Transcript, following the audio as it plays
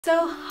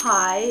So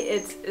hi,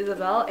 it's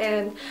Isabel,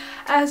 and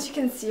as you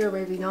can see or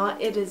maybe not,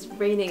 it is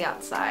raining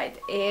outside,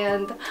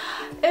 and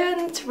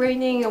it's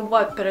raining, and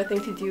what better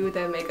thing to do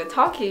than make a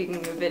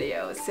talking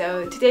video.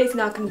 So today's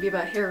not going to be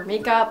about hair or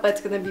makeup, but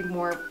it's going to be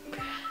more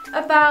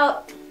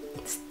about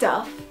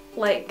stuff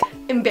like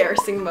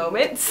embarrassing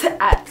moments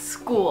at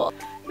school.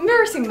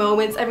 Embarrassing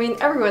moments, I mean,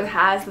 everyone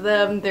has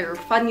them. They're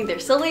funny, they're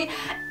silly,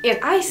 and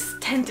I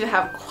tend to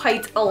have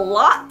quite a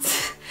lot.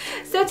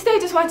 So today I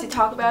just wanted to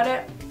talk about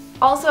it.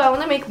 Also, I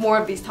want to make more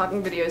of these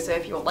talking videos, so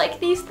if you like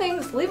these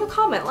things, leave a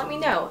comment, let me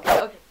know.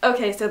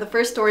 Okay, so the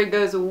first story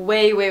goes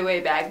way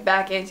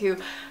back into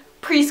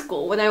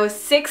preschool, when I was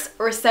 6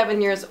 or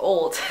 7 years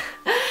old.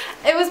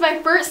 It was my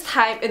first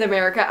time in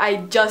America. I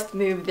just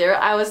moved there.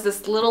 I was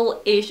this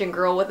little Asian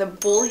girl with a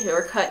bowl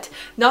haircut,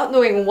 not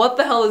knowing what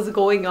the hell is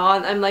going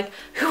on. I'm like,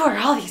 who are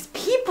all these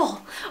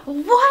people?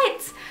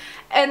 What?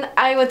 And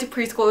I went to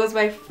preschool. It was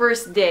my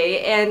first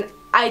day, and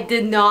I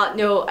did not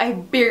know, I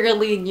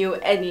barely knew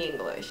any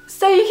English.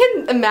 So you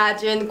can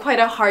imagine quite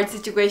a hard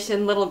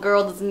situation. Little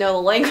girl doesn't know the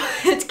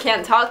language,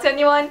 can't talk to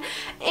anyone.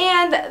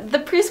 And the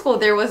preschool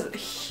there was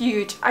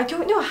huge. I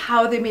don't know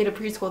how they made a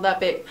preschool that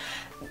big.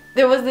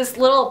 There was this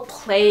little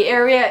play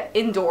area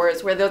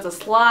indoors where there was a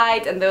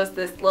slide and there was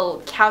this little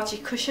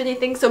couchy cushiony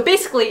thing. So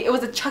basically it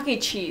was a Chuck E.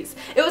 Cheese.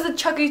 It was a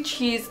Chuck E.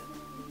 Cheese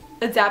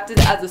adapted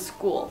as a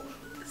school.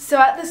 So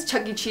at this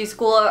Chuck E. Cheese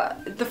school,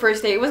 the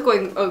first day it was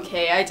going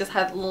okay. I just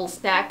had a little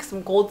snack,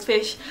 some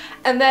goldfish,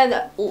 and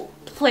then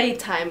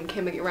playtime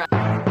came around.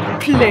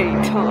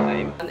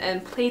 Playtime!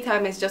 And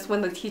playtime is just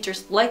when the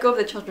teachers let go of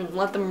the children and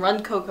let them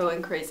run coco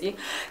and crazy.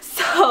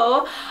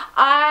 So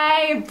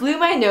I blew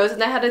my nose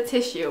and I had a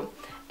tissue.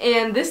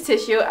 And this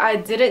tissue, I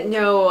didn't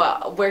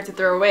know where to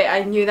throw away.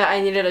 I knew that I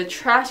needed a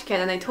trash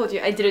can, and I told you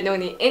I didn't know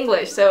any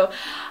English. So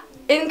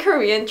in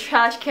Korean,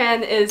 trash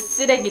can is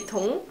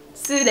쓰레기통.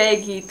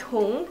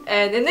 쓰레기통,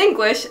 and in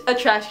English a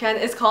trash can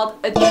is called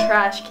a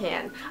trash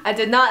can. I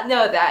did not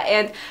know that,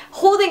 and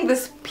holding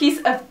this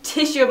piece of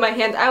tissue in my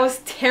hand, I was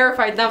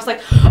terrified, and I was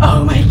like,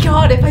 oh my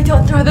god, if I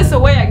don't throw this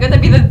away, I'm gonna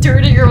be the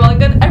dirty girl,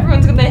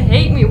 everyone's gonna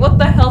hate me, what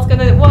the hell's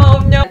gonna, whoa,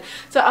 no.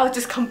 So I was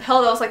just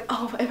compelled. I was like,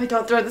 oh, if I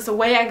don't throw this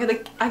away,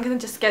 I'm gonna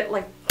just get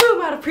like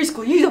boom, out of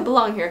preschool, you don't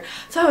belong here.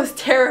 So I was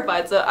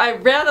terrified, so I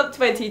ran up to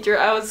my teacher.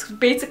 I was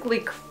basically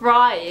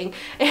crying,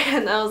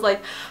 and I was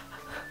like,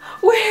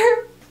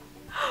 where's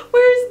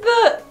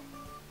the,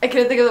 I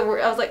couldn't think of the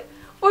word. I was like,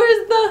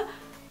 where's the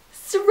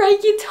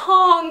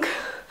쓰레기통?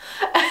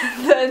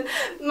 And then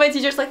my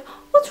teacher's like,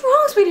 what's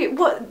wrong, sweetie?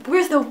 What?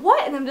 Where's the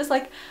what? And I'm just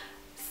like,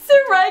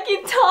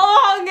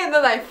 쓰레기통! And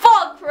then I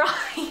fall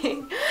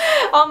crying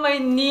on my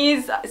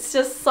knees,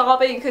 just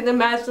sobbing. You couldn't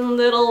imagine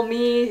little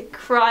me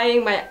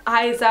crying my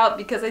eyes out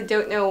because I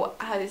don't know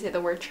how to say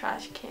the word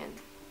trash can.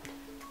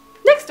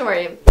 Next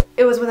story.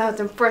 It was when I was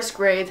in first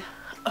grade.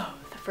 Oh,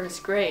 the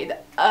first grade.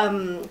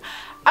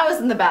 I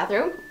was in the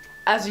bathroom,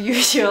 as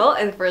usual,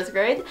 in first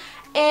grade,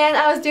 and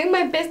I was doing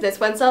my business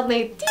when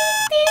suddenly, dee,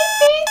 dee,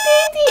 dee,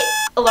 dee, dee,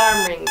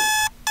 alarm rings,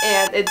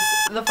 and it's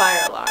the fire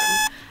alarm.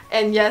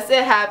 And yes,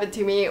 it happened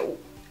to me.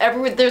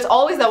 There's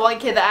always that one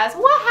kid that asks,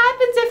 what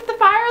happens if the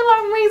fire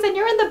alarm rings and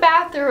you're in the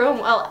bathroom?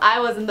 Well, I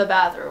was in the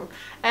bathroom,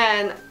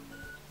 and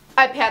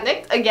I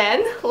panicked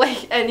again,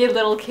 like any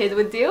little kid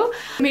would do.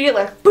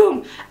 Immediately, like,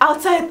 boom,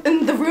 outside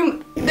in the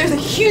room, there's a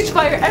huge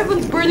fire,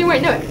 everyone's burning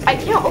right now. I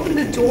can't open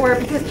the door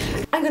because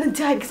I'm gonna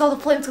die because all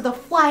the flames are gonna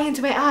fly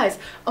into my eyes.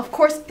 Of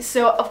course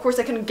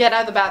I couldn't get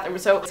out of the bathroom.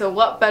 So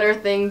what better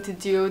thing to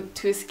do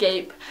to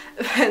escape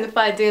than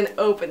finding an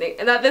opening?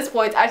 And at this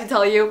point, I have to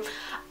tell you,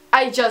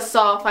 I just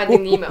saw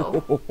Finding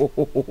Nemo.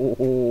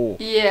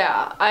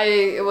 Yeah,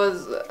 it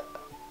was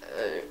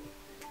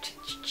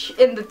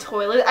in the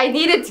toilet. I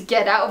needed to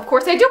get out, of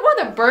course. I don't want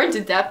to burn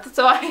to death,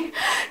 so I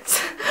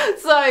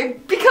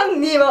become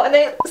Nemo and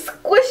I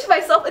squished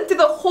myself into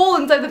the hole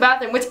inside the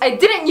bathroom, which I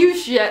didn't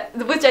use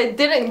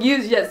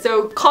yet,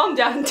 so calm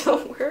down,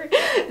 don't worry.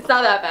 It's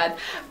not that bad.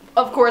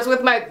 Of course,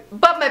 but my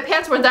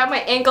pants were down my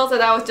ankles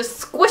and I was just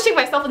squishing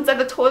myself inside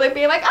the toilet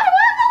being like, I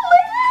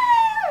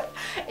want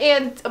to live!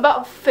 And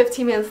about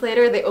 15 minutes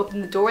later, they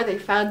opened the door, they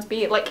found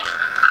me like,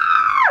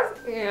 ah!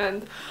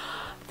 And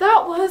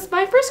that was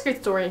my first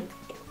grade story.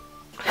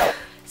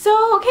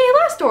 So, okay,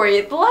 last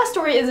story. The last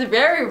story is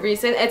very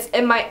recent. It's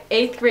in my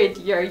 8th grade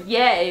year,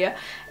 yay!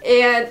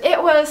 And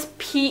it was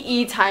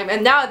PE time,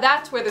 and now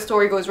that's where the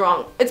story goes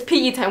wrong. It's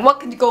PE time. What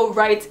could go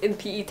right in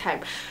PE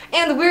time?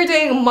 And we're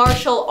doing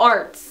martial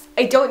arts.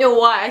 I don't know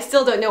why. I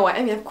still don't know why.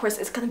 I mean, of course,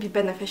 it's gonna be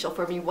beneficial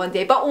for me one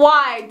day, but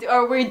why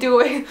are we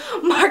doing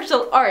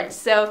martial arts?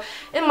 So,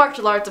 in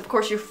martial arts, of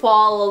course, you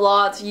fall a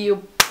lot,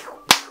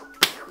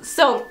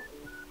 So,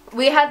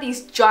 we had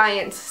these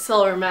giant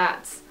silver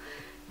mats.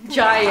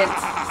 Giant,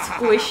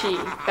 squishy,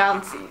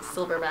 bouncy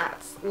silver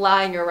mats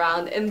lying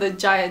around in the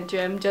giant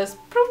gym, just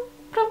plump,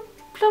 plump,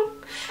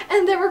 plump.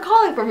 And they were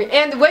calling for me.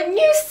 And when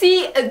you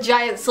see a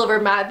giant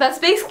silver mat, that's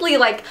basically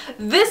like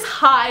this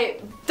high,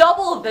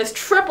 double this,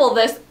 triple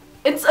this.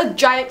 It's a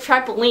giant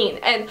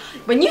trampoline. And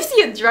when you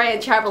see a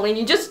giant trampoline,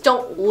 you just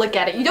don't look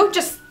at it. You don't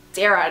just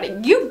stare at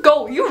it. You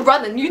go, you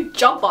run, and you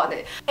jump on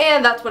it.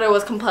 And that's what I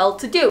was compelled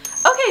to do.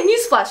 Okay,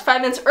 newsflash,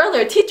 5 minutes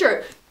earlier,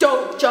 teacher,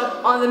 don't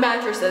jump on the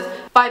mattresses.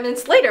 5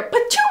 minutes later,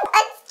 pachoo!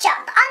 Let's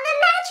jump on the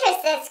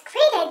mattresses.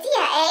 Great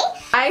idea, eh?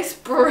 I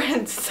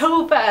sprint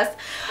so fast.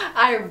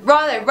 I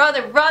run,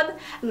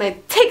 and I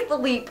take the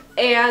leap.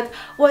 And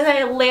when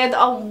I land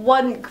on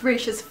one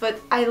gracious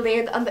foot, I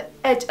land on the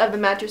edge of the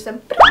mattress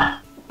and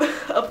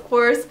of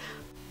course,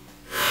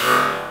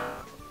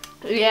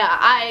 yeah,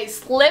 I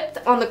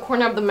slipped on the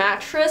corner of the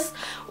mattress,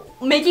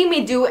 making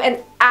me do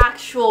an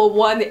actual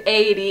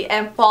 180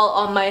 and fall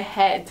on my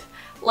head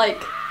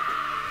like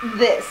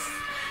this.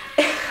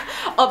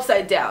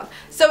 Upside down.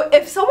 So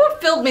if someone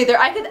filmed me there,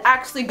 I could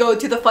actually go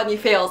to the funny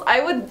fails. I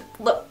would,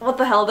 what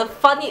the hell, the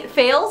funny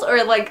fails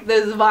or like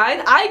this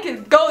Vine? I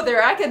could go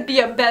there. I could be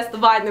a best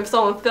Vine if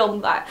someone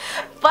filmed that.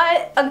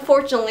 But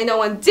unfortunately no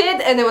one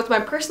did, and it was my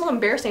personal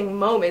embarrassing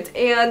moment.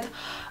 And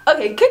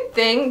okay,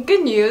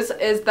 good news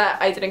is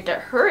that I didn't get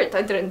hurt.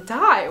 I didn't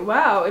die.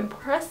 Wow,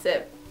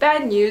 impressive.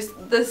 Bad news,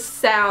 the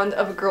sound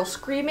of a girl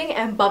screaming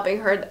and bumping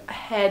her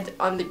head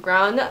on the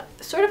ground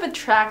sort of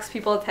attracts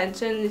people's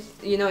attention,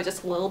 you know,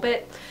 just a little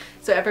bit.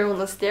 So everyone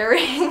was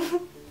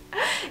staring,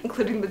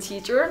 including the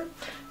teacher,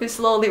 who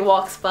slowly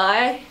walks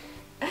by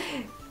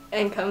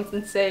and comes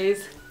and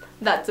says,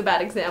 "That's a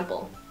bad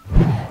example."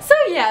 So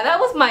yeah, that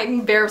was my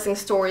embarrassing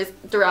stories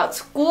throughout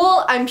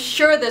school. I'm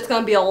sure there's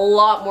gonna be a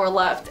lot more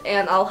left,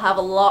 and I'll have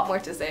a lot more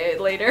to say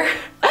later.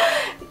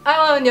 I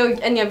want to know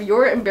any of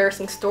your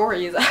embarrassing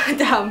stories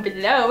down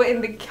below in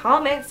the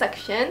comment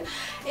section.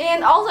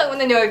 And also I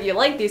want to know if you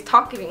like these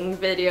talking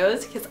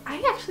videos, because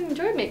I actually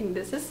enjoy making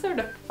this. It's sort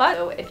of fun.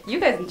 So if you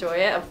guys enjoy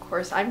it, of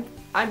course, I'm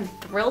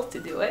thrilled to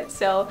do it.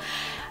 So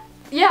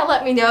yeah,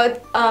 let me know.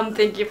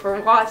 Thank you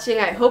for watching.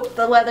 I hope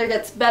the weather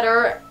gets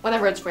better.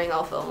 Whenever it's raining,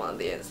 I'll film one of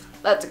these.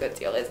 That's a good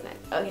deal, isn't it?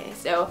 Okay,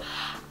 so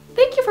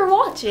thank you for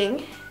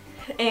watching,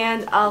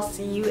 and I'll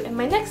see you in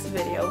my next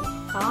video.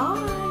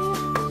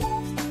 Bye!